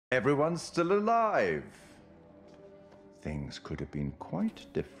Everyone's still alive. Things could have been quite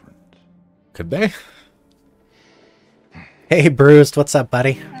different. Could they? Hey, Bruce, what's up,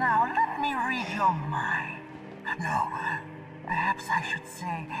 buddy? Now, let me read your mind. No, perhaps I should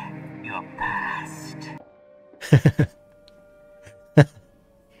say your past.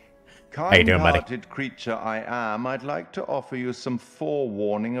 How you doing, buddy? Kind-hearted creature I am, I'd like to offer you some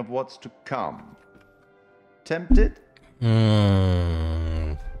forewarning of what's to come. Tempted?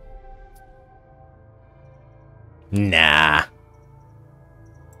 Nah.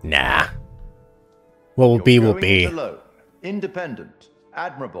 Nah. What will be, will be. Alone, independent,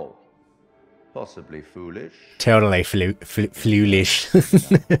 admirable, possibly foolish. Totally foolish.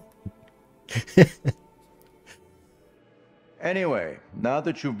 Anyway, now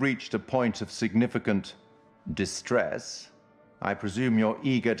that you've reached a point of significant distress, I presume you're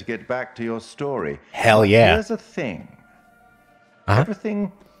eager to get back to your story. Hell But yeah. here's a thing.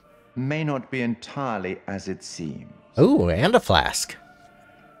 Everything may not be entirely as it seems. Ooh, and a flask.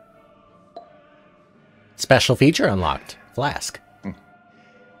 Special feature unlocked. Flask.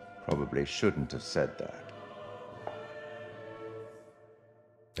 Probably shouldn't have said that.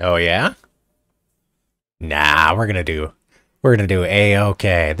 Oh yeah? Nah, we're gonna do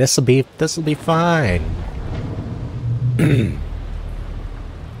A-okay. This'll be fine.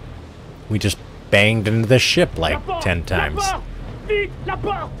 We just banged into the ship like 10 times.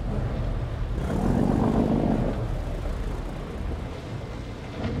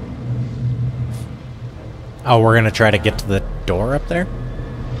 Oh, we're gonna try to get to the door up there?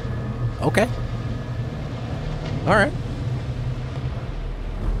 Okay. Alright.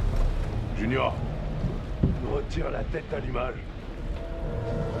 Junior, retire la tête à l'image.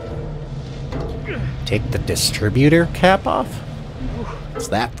 Take the distributor cap off? What's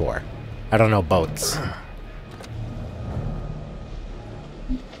that for? I don't know boats.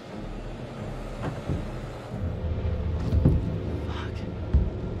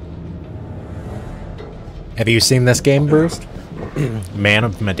 Have you seen this game, Bruce? Man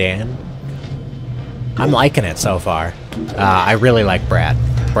of Medan? I'm liking it so far. I really like Brad.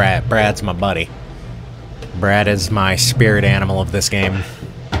 Brad's my buddy. Brad is my spirit animal of this game.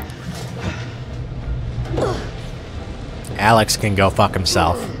 Alex can go fuck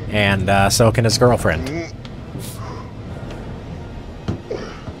himself, and so can his girlfriend.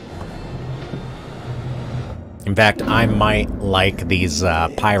 In fact, I might like these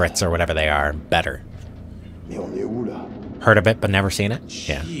pirates or whatever they are better. Heard of it, but never seen it?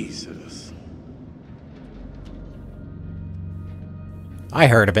 Yeah. Jesus. I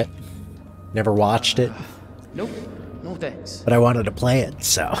heard of it. Never watched it. Nope. No thanks. But I wanted to play it,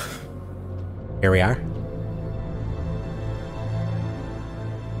 so... Here we are.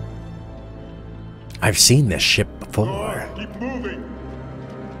 I've seen this ship before. Keep moving.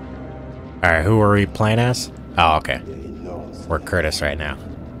 Alright, who are we playing as? Oh, okay. We're Curtis right now.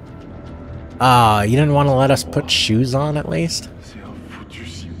 You didn't want to let us put shoes on, at least?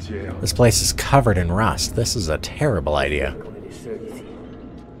 This place is covered in rust. This is a terrible idea.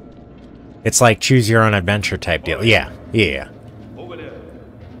 It's like choose your own adventure type deal. Yeah. And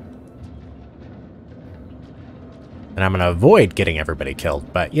I'm gonna avoid getting everybody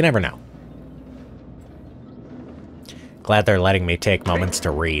killed, but you never know. Glad they're letting me take moments to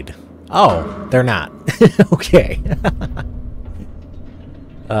read. Oh, they're not. Okay.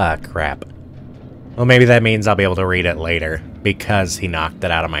 Ah, crap. Well, maybe that means I'll be able to read it later, because he knocked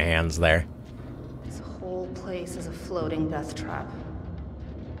it out of my hands there. This whole place is a floating death trap.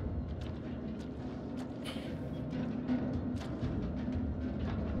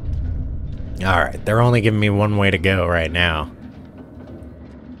 Alright, they're only giving me one way to go right now.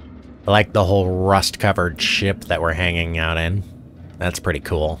 I like the whole rust-covered ship that we're hanging out in. That's pretty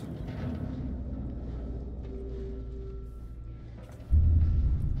cool.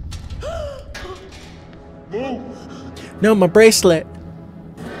 No, my bracelet!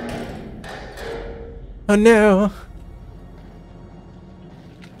 Oh no!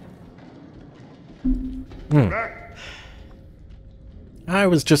 I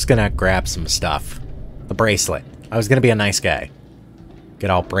was just gonna grab some stuff. The bracelet. I was gonna be a nice guy. Get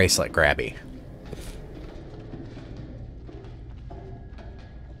all bracelet grabby.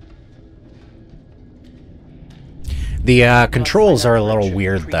 The controls are a little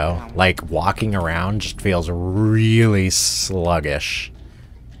weird though. Like walking around just feels really sluggish.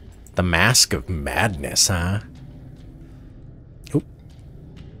 The Mask of Madness, huh? Oop.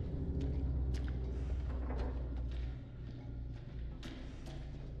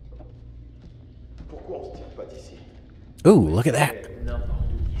 Ooh, look at that.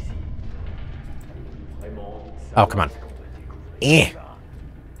 Oh, come on. Eh.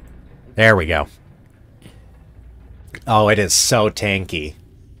 There we go. Oh, it is so tanky.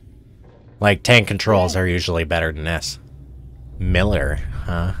 Like, tank controls are usually better than this. Miller,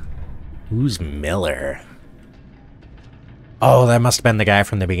 huh? Who's Miller? Oh, that must have been the guy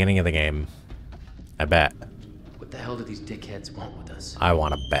from the beginning of the game. I bet. What the hell do these dickheads want with us? I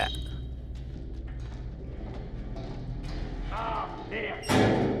want to bet. Ah, damn.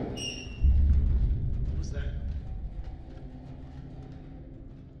 What's that?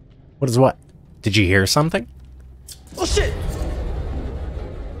 What is what? Did you hear something? Oh shit!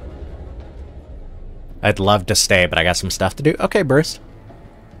 I'd love to stay, but I got some stuff to do. Okay, Bruce.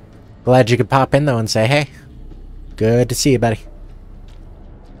 Glad you could pop in, though, and say, hey. Good to see you, buddy.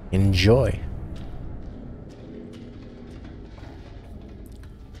 Enjoy.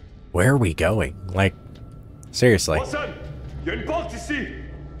 Where are we going? Like, seriously. Watson, il y a une porte ici.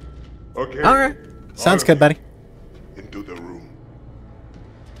 Okay. Alright. Sounds good, buddy. Into the room.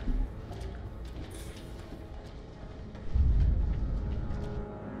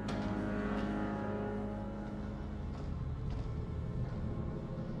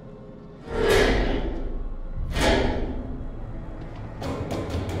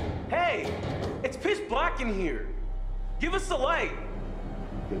 Hey! It's pitch black in here! Give us the light!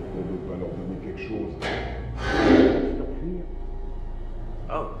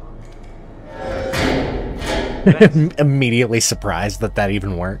 Oh. Immediately surprised that that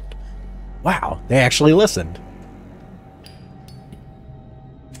even worked. Wow, they actually listened.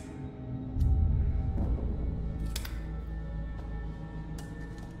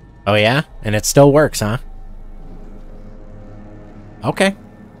 Oh yeah? And it still works, huh? Okay.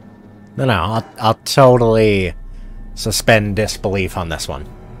 No, I'll totally suspend disbelief on this one.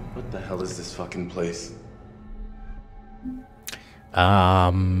 What the hell is this fucking place?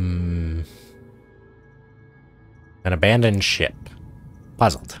 An abandoned ship.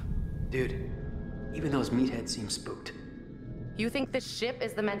 Puzzled. Dude, even those meatheads seem spooked. You think this ship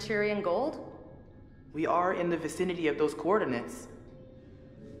is the Manchurian gold? We are in the vicinity of those coordinates.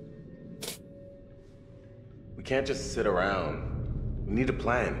 We can't just sit around. We need a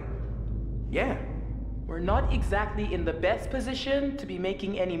plan. Yeah. We're not exactly in the best position to be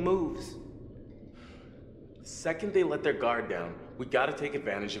making any moves. The second they let their guard down, we gotta take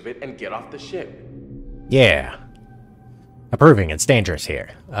advantage of it and get off the ship. Yeah. Approving, it's dangerous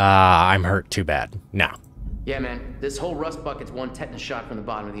here. I'm hurt too bad. No. Yeah, man, this whole rust bucket's one tetanus shot from the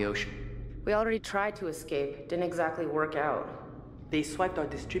bottom of the ocean. We already tried to escape. Didn't exactly work out. They swiped our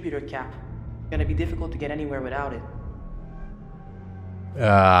distributor cap. Gonna be difficult to get anywhere without it.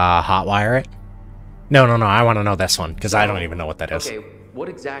 Hotwire it? No, I want to know this one, because I don't even know what that is. Okay, what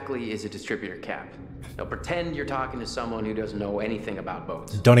exactly is a distributor cap? Now pretend you're talking to someone who doesn't know anything about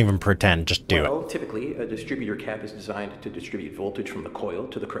boats. Don't even pretend, just do Well, typically, a distributor cap is designed to distribute voltage from the coil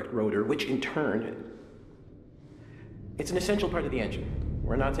to the correct rotor, which in turn... It's an essential part of the engine.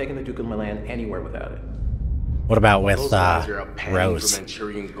 We're not taking the Duke of Milan anywhere without it. it. What about with, Those guys are out panning Rose? for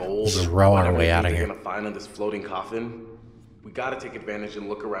Manchurian gold. Just or row our whatever way it is out of they're here. Gonna find on this floating coffin. We gotta take advantage and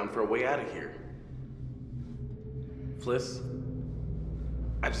look around for a way out of here. Fliss,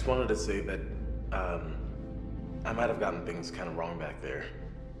 I just wanted to say that, I might have gotten things kind of wrong back there.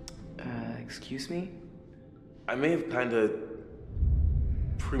 Excuse me? I may have kind of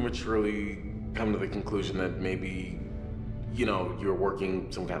prematurely come to the conclusion that maybe, you know, you're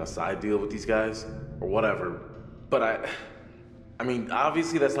working some kind of side deal with these guys, or whatever. But I mean,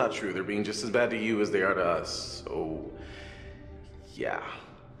 obviously that's not true. They're being just as bad to you as they are to us, so... yeah.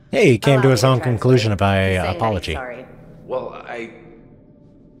 Hey, he came to his own Allow me to conclusion by translate. Saying that he's apology. Sorry. Well,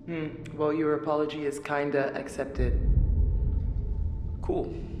 Well, your apology is kinda accepted.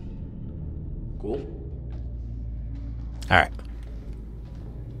 Cool. Cool. Alright.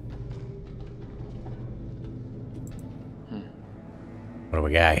 What do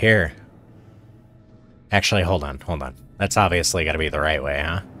we got here? Actually, hold on. That's obviously gotta be the right way,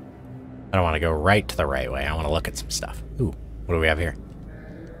 huh? I don't want to go right to the right way. I want to look at some stuff. Ooh, what do we have here?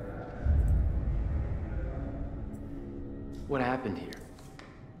 What happened here?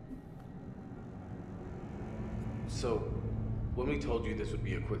 So, when we told you this would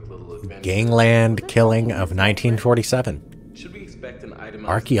be a quick little adventure... Gangland killing of 1947. Should we expect an item...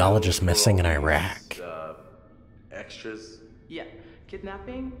 Archaeologist missing in Iraq. Extras? Yeah.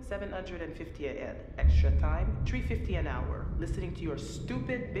 Kidnapping, 750 a head. Extra time, 350 an hour. Listening to your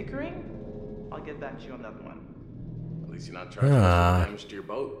stupid bickering? I'll get back to you on that one. At least you're not charging us for damage to your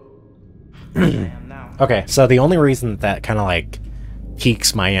boat. I am now. Okay, so the only reason that kind of like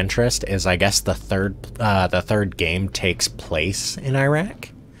piques my interest is I guess the third game takes place in Iraq,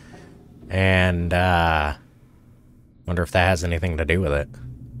 and wonder if that has anything to do with it.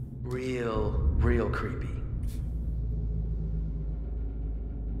 Real creepy.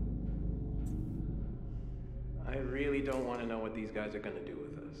 I really don't want to know what these guys are going to do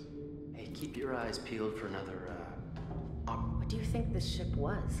with us. Hey, keep your eyes peeled for another, What do you think this ship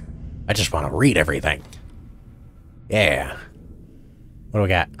was? I just want to read everything. Yeah. What do we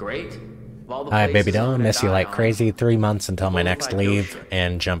got? Great. Hi, baby doll. Miss you like crazy. 3 months until my next leave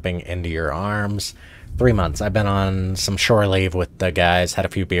and jumping into your arms. 3 months. I've been on some shore leave with the guys, had a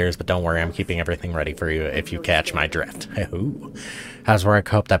few beers, but don't worry, I'm keeping everything ready for you if you catch my drift. Ooh. How's work?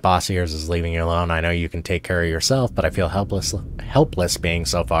 Hope that boss of yours is leaving you alone. I know you can take care of yourself, but I feel helpless being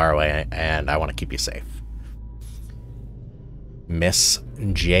so far away, and I want to keep you safe. Miss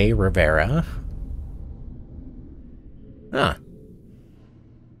J. Rivera. Huh.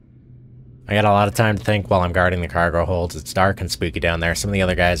 I got a lot of time to think while I'm guarding the cargo holds. It's dark and spooky down there. Some of the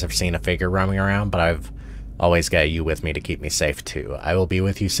other guys have seen a figure roaming around, but I've always got you with me to keep me safe too. I will be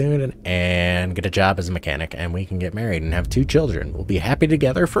with you soon and get a job as a mechanic, and we can get married and have 2 children. We'll be happy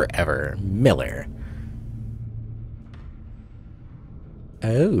together forever. Miller.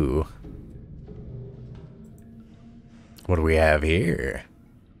 Oh. What do we have here?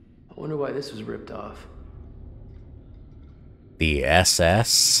 I wonder why this was ripped off. The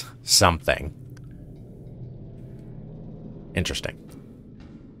SS something. Interesting.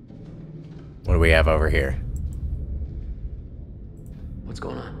 What do we have over here? What's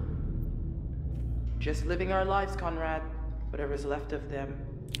going on? Just living our lives, Conrad. Whatever's left of them.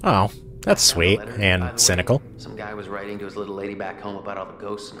 Oh, that's sweet By and the way, cynical. Some guy was writing to his little lady back home about all the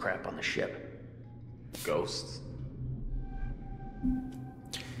ghosts and crap on the ship. Ghosts?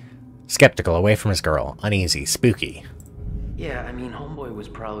 Skeptical, away from his girl, uneasy, spooky. Yeah, I mean, homeboy was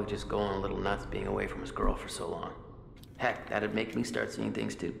probably just going a little nuts being away from his girl for so long. Heck, that'd make me start seeing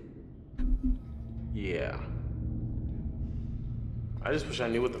things too. Yeah. I just wish I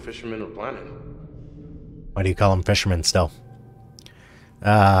knew what the fishermen were planning. Why do you call them fishermen still?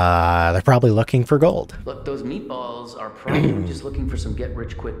 They're probably looking for gold. Look, those meatballs are probably just looking for some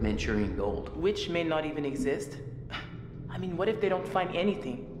get-rich-quick Manchurian gold. Which may not even exist. I mean, what if they don't find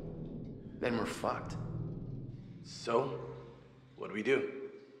anything? Then we're fucked. So, what do we do?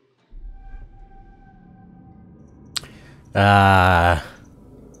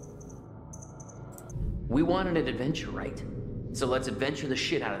 We wanted an adventure, right? So let's adventure the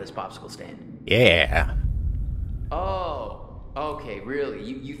shit out of this popsicle stand. Yeah. Oh, okay, really?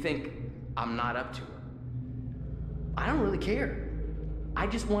 You think I'm not up to it? I don't really care. I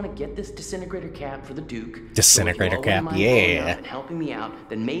just want to get this disintegrator cap for the Duke. Disintegrator so cap, yeah. And helping me out,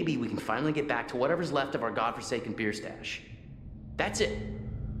 then maybe we can finally get back to whatever's left of our godforsaken beer stash. That's it.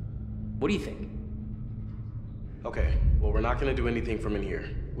 What do you think? Okay, well, we're not gonna do anything from in here.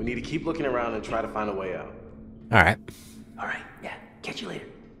 We need to keep looking around and try to find a way out. Alright. Alright, yeah. Catch you later.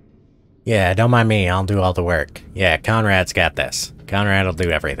 Yeah, don't mind me, I'll do all the work. Yeah, Conrad's got this. Conrad will do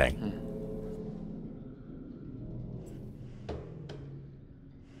everything.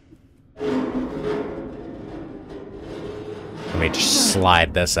 Let me just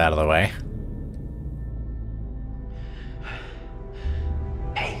slide this out of the way.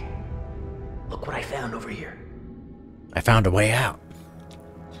 Hey, look what I found over here. I found a way out.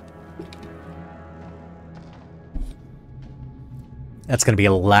 That's gonna be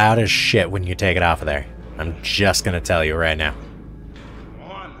loud as shit when you take it off of there. I'm just gonna tell you right now.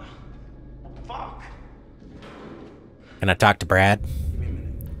 Come on. Fuck. Can I talk to Brad?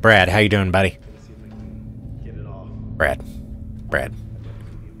 Brad, how you doing, buddy? Get it off. Brad. Brad.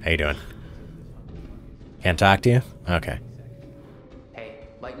 How you doing? Can't talk to you? Okay. Hey,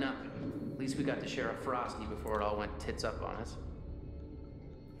 lighten up. At least we got to share a Frosty before it all went tits up on us.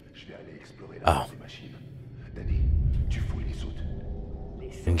 Oh.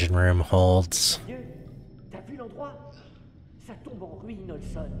 Engine room holds. T'as vu l'endroit? Ça tombe en ruine,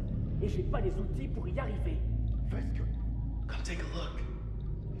 Olson. Et j'ai pas les outils pour y arriver. Come take a look.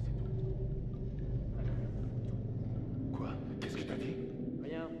 Quoi? Qu'est-ce que t'as dit?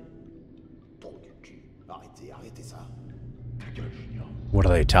 Rien. Trop du cul. Arrêtez ça. Ta gueule, Junior. What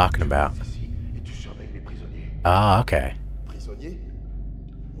are they talking about? Ici, et tu surveilles les prisonniers. Ah, okay. Prisonniers?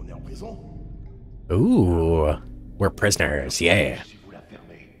 On est en prison? Ooh, we're prisoners, yeah. Si vous la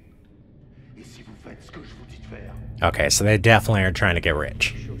fermez. Et si vous faites ce que je vous dis de faire. Okay, so they definitely are trying to get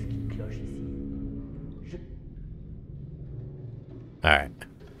rich. Chose qui cloche ici. Alright.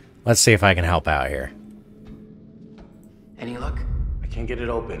 Let's see if I can help out here. Any luck? I can't get it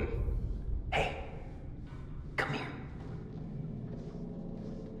open. Hey, come here.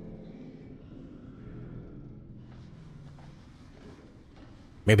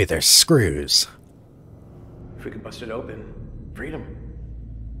 Maybe there's screws. If we could bust it open, freedom.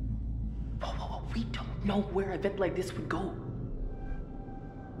 We don't know where an event like this would go.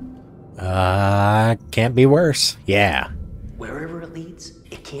 Can't be worse. Yeah. Wherever it leads,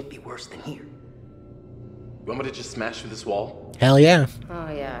 it can't be worse than here. You want me to just smash through this wall? Hell yeah. Oh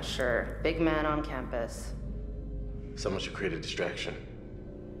yeah, sure. Big man on campus. Someone should create a distraction.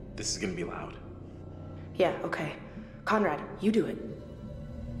 This is gonna be loud. Yeah, okay. Conrad, you do it.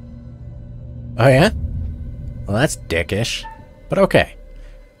 Oh yeah? Well, that's dickish. But okay.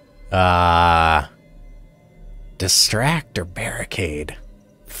 Distract or barricade?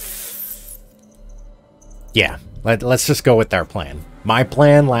 Yeah, let's just go with our plan. My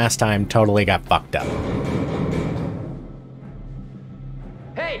plan last time totally got fucked up.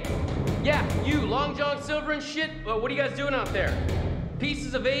 Hey! Yeah, you, Long John Silver and shit, what are you guys doing out there?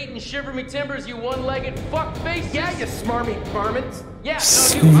 Pieces of 8 and shiver me timbers, you one-legged fuck faces! Yeah, you smarmy varmints. Yeah,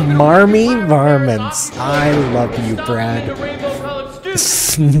 no, you, I'm gonna rip your Smarmy fire repairs varmints. off your I leg love and you, stop Brad. them into rainbow-colored stews.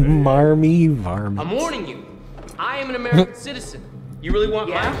 Smarmy varmints. I'm warning you, I am an American citizen. You really want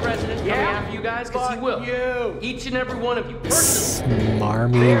my president coming after you guys? Because he will. You. Each and every one of you, personally.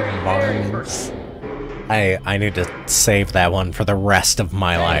 Smarmy Very varmints. I need to save that one for the rest of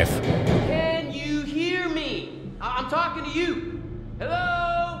my life. Can you hear me? I'm talking to you.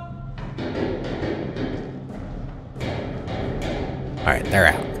 Hello? Alright, they're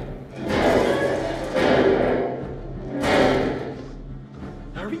out.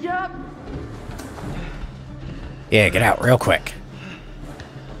 Hurry up. Yeah, get out real quick.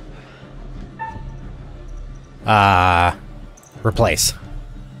 Replace.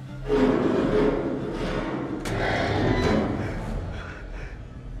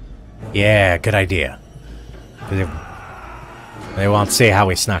 Yeah, good idea. They won't see how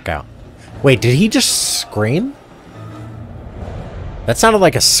we snuck out. Wait, did he just scream? That sounded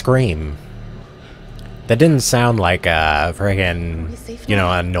like a scream. That didn't sound like a friggin', you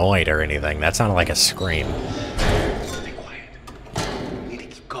know, annoyed or anything. That sounded like a scream. Stay quiet. We need to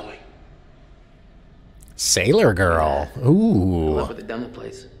keep going. Sailor girl. Look Ooh. with the demo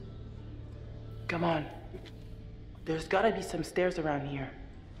place. Come on. There's gotta be some stairs around here.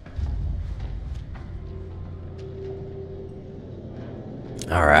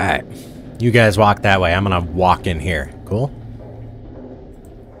 Alright. You guys walk that way. I'm gonna walk in here. Cool?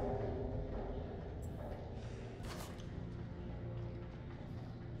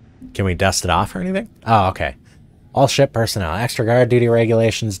 Can we dust it off or anything? Oh, okay. All ship personnel. Extra guard duty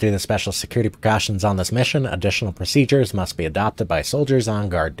regulations due to special security precautions on this mission. Additional procedures must be adopted by soldiers on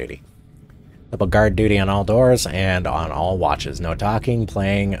guard duty. Double guard duty on all doors and on all watches. No talking,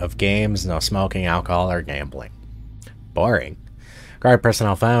 playing of games, no smoking, alcohol, or gambling. Boring. Guard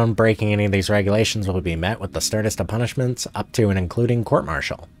personnel found breaking any of these regulations will be met with the sternest of punishments, up to and including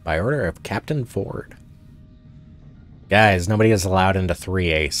court-martial, by order of Captain Ford. Guys, nobody is allowed into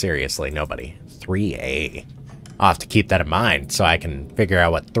 3A. Seriously, nobody. 3A. I'll have to keep that in mind so I can figure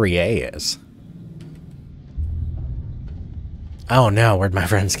out what 3A is. Oh no, where'd my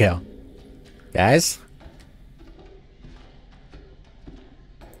friends go? Guys?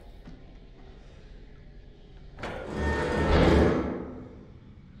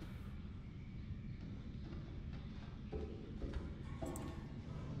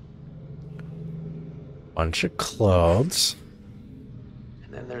 Bunch of clothes.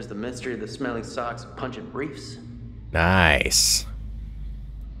 And then there's the mystery of the smelling socks and pungent briefs. Nice.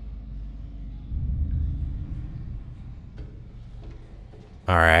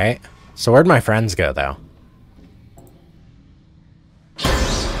 Alright. So where'd my friends go, though?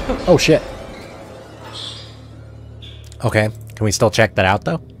 Oh, shit. Okay. Can we still check that out,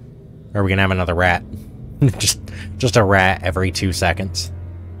 though? Or are we gonna have another rat? just a rat every 2 seconds.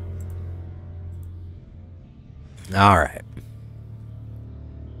 Alright.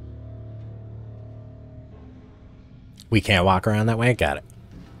 We can't walk around that way? Got it.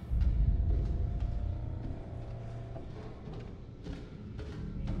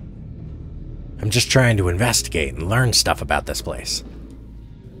 I'm just trying to investigate and learn stuff about this place.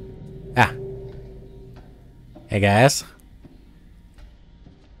 Ah. Hey, guys.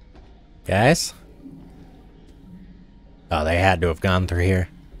 Guys? Oh, they had to have gone through here.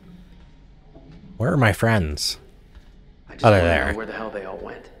 Where are my friends? I just Oh, they're wanna there. know where the hell they all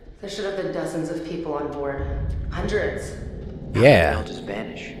went. There should have been dozens of people on board. Hundreds. They Yeah. all just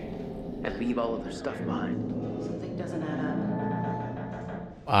vanish and leave all of their stuff behind. Something doesn't add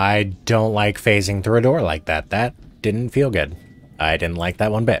up. I don't like phasing through a door like that. That didn't feel good. I didn't like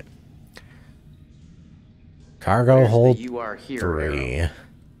that one bit. Cargo Where's the hold you are here 3. arrow?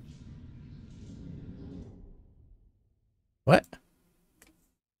 What?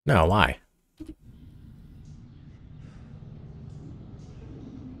 No, why?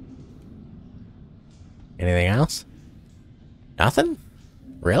 Anything else? Nothing?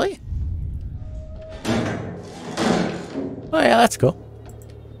 Really? Oh yeah, that's cool.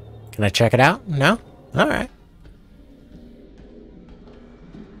 Can I check it out? No? Alright.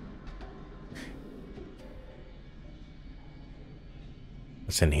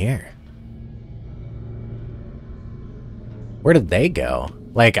 What's in here? Where did they go?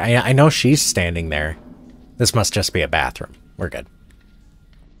 Like, I know she's standing there. This must just be a bathroom. We're good.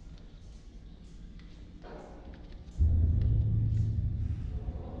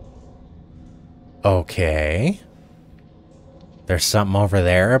 Okay. There's something over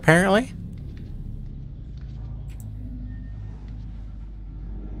there, apparently.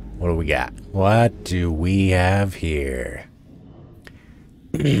 What do we got? What do we have here?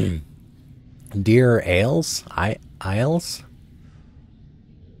 Dear Ailes? Isles?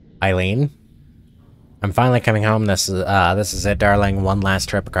 Eileen? I'm finally coming home. This is it, darling. One last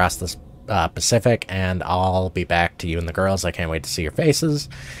trip across the Pacific, and I'll be back to you and the girls. I can't wait to see your faces.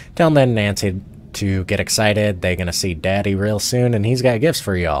 Tell Ned and Nancy to get excited. They're gonna see Daddy real soon, and he's got gifts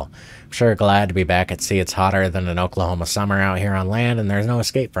for y'all. I'm sure glad to be back at sea. It's hotter than an Oklahoma summer out here on land, and there's no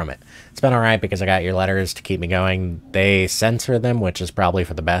escape from it. It's been alright because I got your letters to keep me going. They censor them, which is probably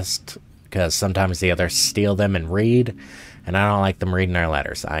for the best, because sometimes the others steal them and read, and I don't like them reading our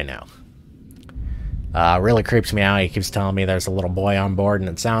letters. I know. Really creeps me out. He keeps telling me there's a little boy on board, and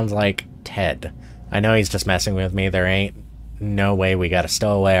it sounds like Ted. I know he's just messing with me. There ain't no way we gotta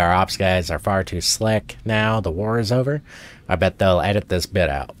stow away. Our ops guys are far too slick now. The war is over. I bet they'll edit this bit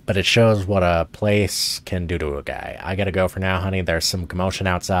out. But it shows what a place can do to a guy. I gotta go for now, honey. There's some commotion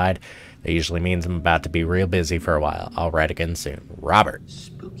outside. That usually means I'm about to be real busy for a while. I'll write again soon. Robert.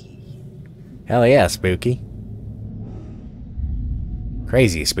 Spooky. Hell yeah, spooky.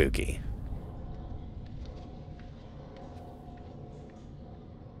 Crazy spooky.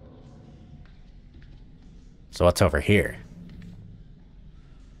 So what's over here?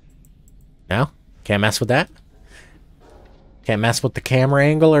 No? Can't mess with that? Can't mess with the camera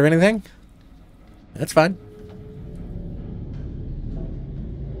angle or anything? That's fine.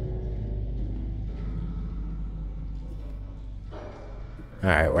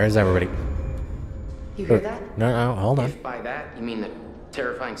 Alright, where's everybody? You hear that? No, hold on. If by that you mean the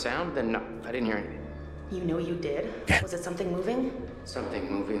terrifying sound, then no, I didn't hear anything. You know you did? Was it something moving? Something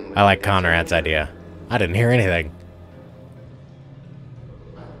moving. I like Conrad's idea. I didn't hear anything.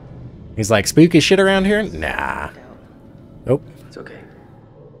 He's like, spooky shit around here? Nah. Nope. It's okay.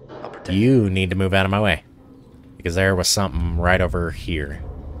 I'll protect You need to move out of my way. Because there was something right over here.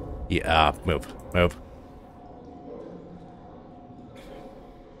 Yeah, move. Move.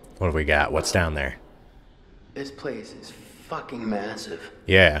 What do we got? What's down there? This place is fucking massive.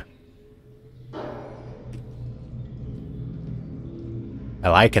 Yeah. I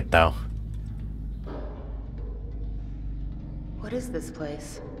like it, though. What is this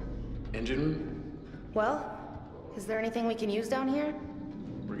place? Engine room? Well, is there anything we can use down here?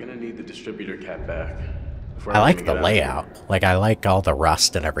 We're gonna need the distributor cap back. I like the layout. Like, I like all the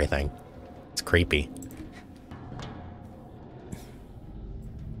rust and everything. It's creepy.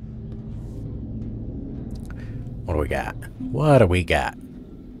 What do we got? What do we got?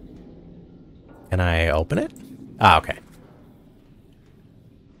 Can I open it? Ah, okay.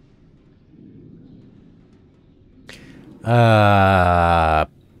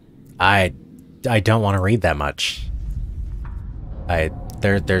 I don't want to read that much.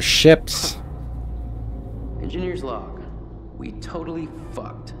 There's ships. Engineer's log. We totally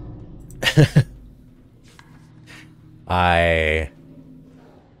fucked. Okay,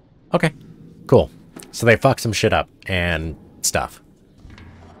 cool. So they fucked some shit up and stuff.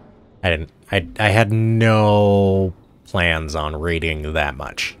 I had no plans on reading that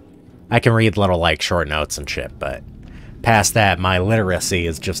much. I can read little, like, short notes and shit, but past that, my literacy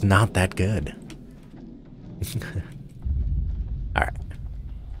is just not that good. Alright.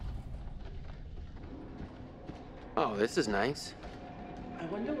 Oh, this is nice. I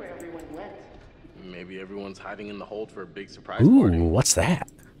wonder where everyone went. Maybe everyone's hiding in the hold for a big surprise Ooh, party. what's that?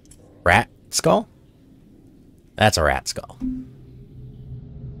 Rat skull? That's a rat skull.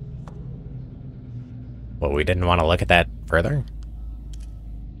 Well, we didn't want to look at that further?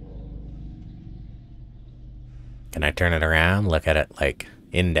 Can I turn it around, look at it, like,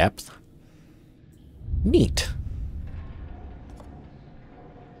 in depth? Neat.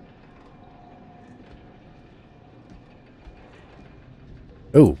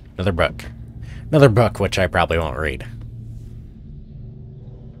 Ooh, another book. Another book, which I probably won't read.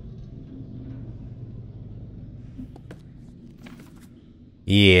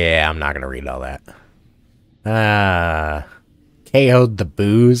 Yeah, I'm not gonna read all that. KO'd the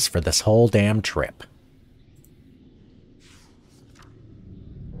booze for this whole damn trip.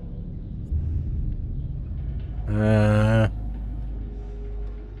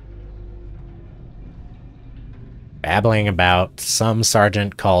 Babbling about some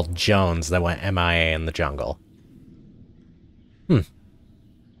sergeant called Jones that went MIA in the jungle.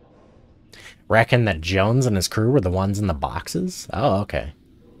 Reckon that Jones and his crew were the ones in the boxes? Oh, okay.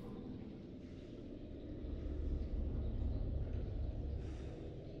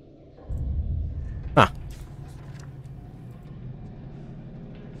 Huh.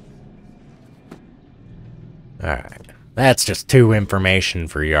 Alright. That's just too information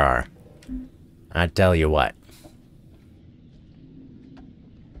for Yar. I tell you what.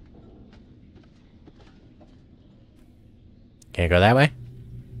 Can you go that way?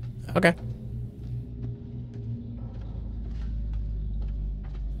 Okay.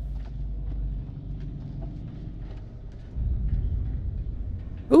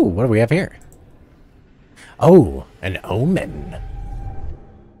 Ooh, what do we have here? Oh, an omen.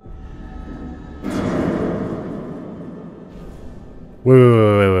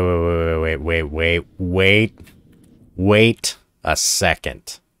 Wait a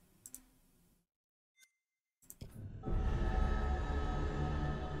second.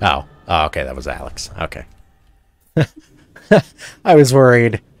 Oh, okay, that was Alex. Okay. I was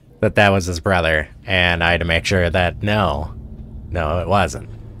worried that that was his brother, and I had to make sure that no, it wasn't.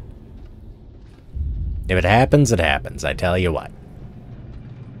 If it happens, it happens. I tell you what.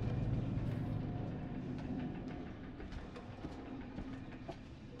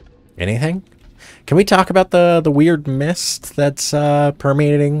 Anything? Can we talk about the weird mist that's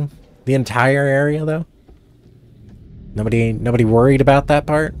permeating the entire area, though? Nobody worried about that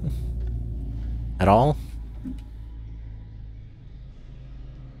part? At all?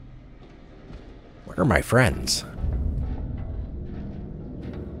 Where are my friends?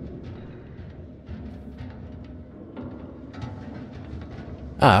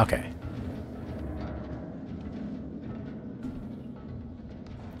 Ah, okay.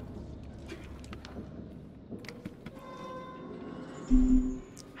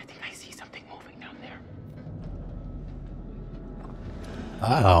 I think I see something moving down there.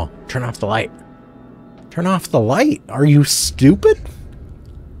 Uh-oh. Turn off the light. Turn off the light? Are you stupid?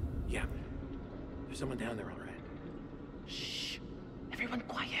 Yeah. There's someone down there, all right. Shh. Everyone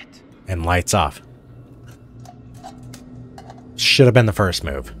quiet. And lights off. Should have been the first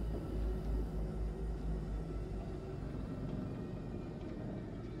move.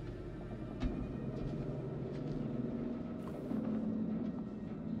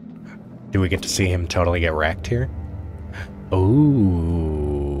 Do we get to see him totally get wrecked here?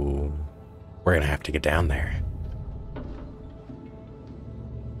 Ooh. We're gonna have to get down there.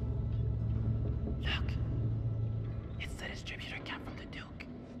 Look. It's the distributor cap from the Duke.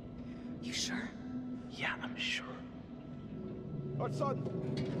 You sure? Yeah, I'm sure. Hudson!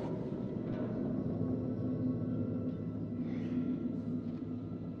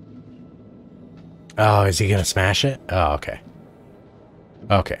 Oh, is he gonna smash it? Oh, okay.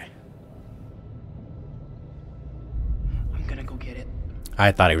 Okay. I'm gonna go get it.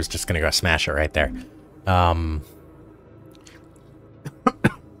 I thought he was just gonna go smash it right there. Now's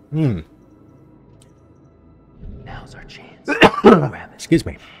our chance. Grab it. Excuse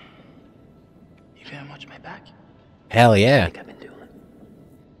me. You gonna watch my back? Hell yeah. Like I've been doing.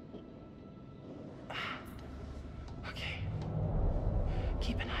 Okay.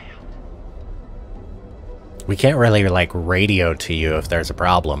 Keep an eye out. We can't really, like, radio to you if there's a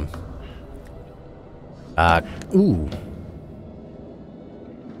problem. Ooh.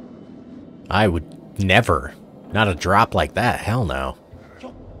 I would never. Not a drop like that. Hell no.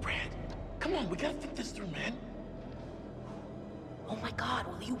 Yo, Brad, come on, we gotta think this through, man. Oh my god,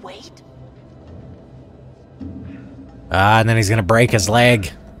 will you wait? And then he's gonna break his leg.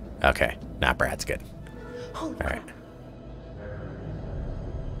 Okay. Nah, Brad's good. Alright.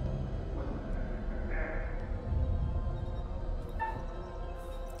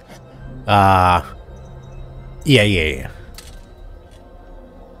 Yeah.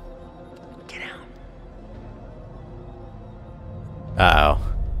 Get out.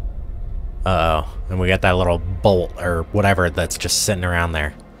 Uh-oh. And we got that little bolt or whatever that's just sitting around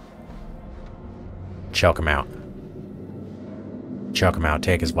there. Choke him out. Choke him out.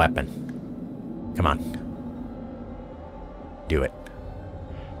 Take his weapon. Come on. Do it.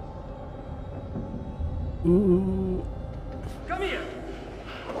 Ooh. Come here.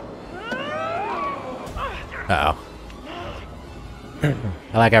 Uh-oh.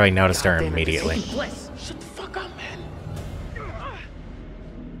 I like how he noticed her immediately. Shut the fuck up, man.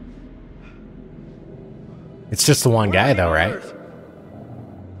 It's just the one guy, though, right?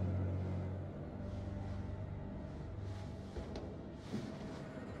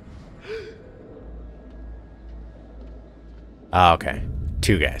 Oh, okay.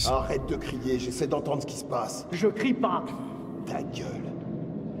 2 guys. Arrête de crier, j'essaie d'entendre ce qui se passe. Je crie pas. Ta gueule.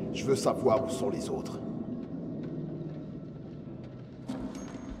 Je veux savoir où sont les autres.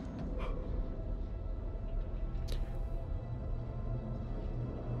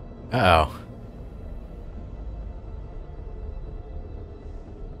 Uh-oh.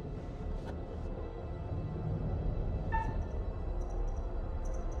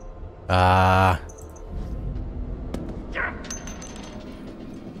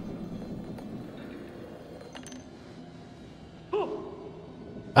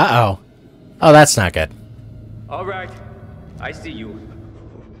 Uh-oh. Oh, that's not good. All right. I see you.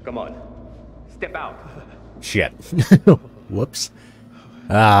 Come on. Step out. Shit. Whoops.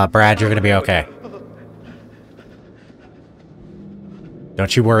 Brad, you're gonna be okay.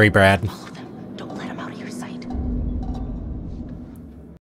 Don't you worry, Brad. Don't let him out of your sight.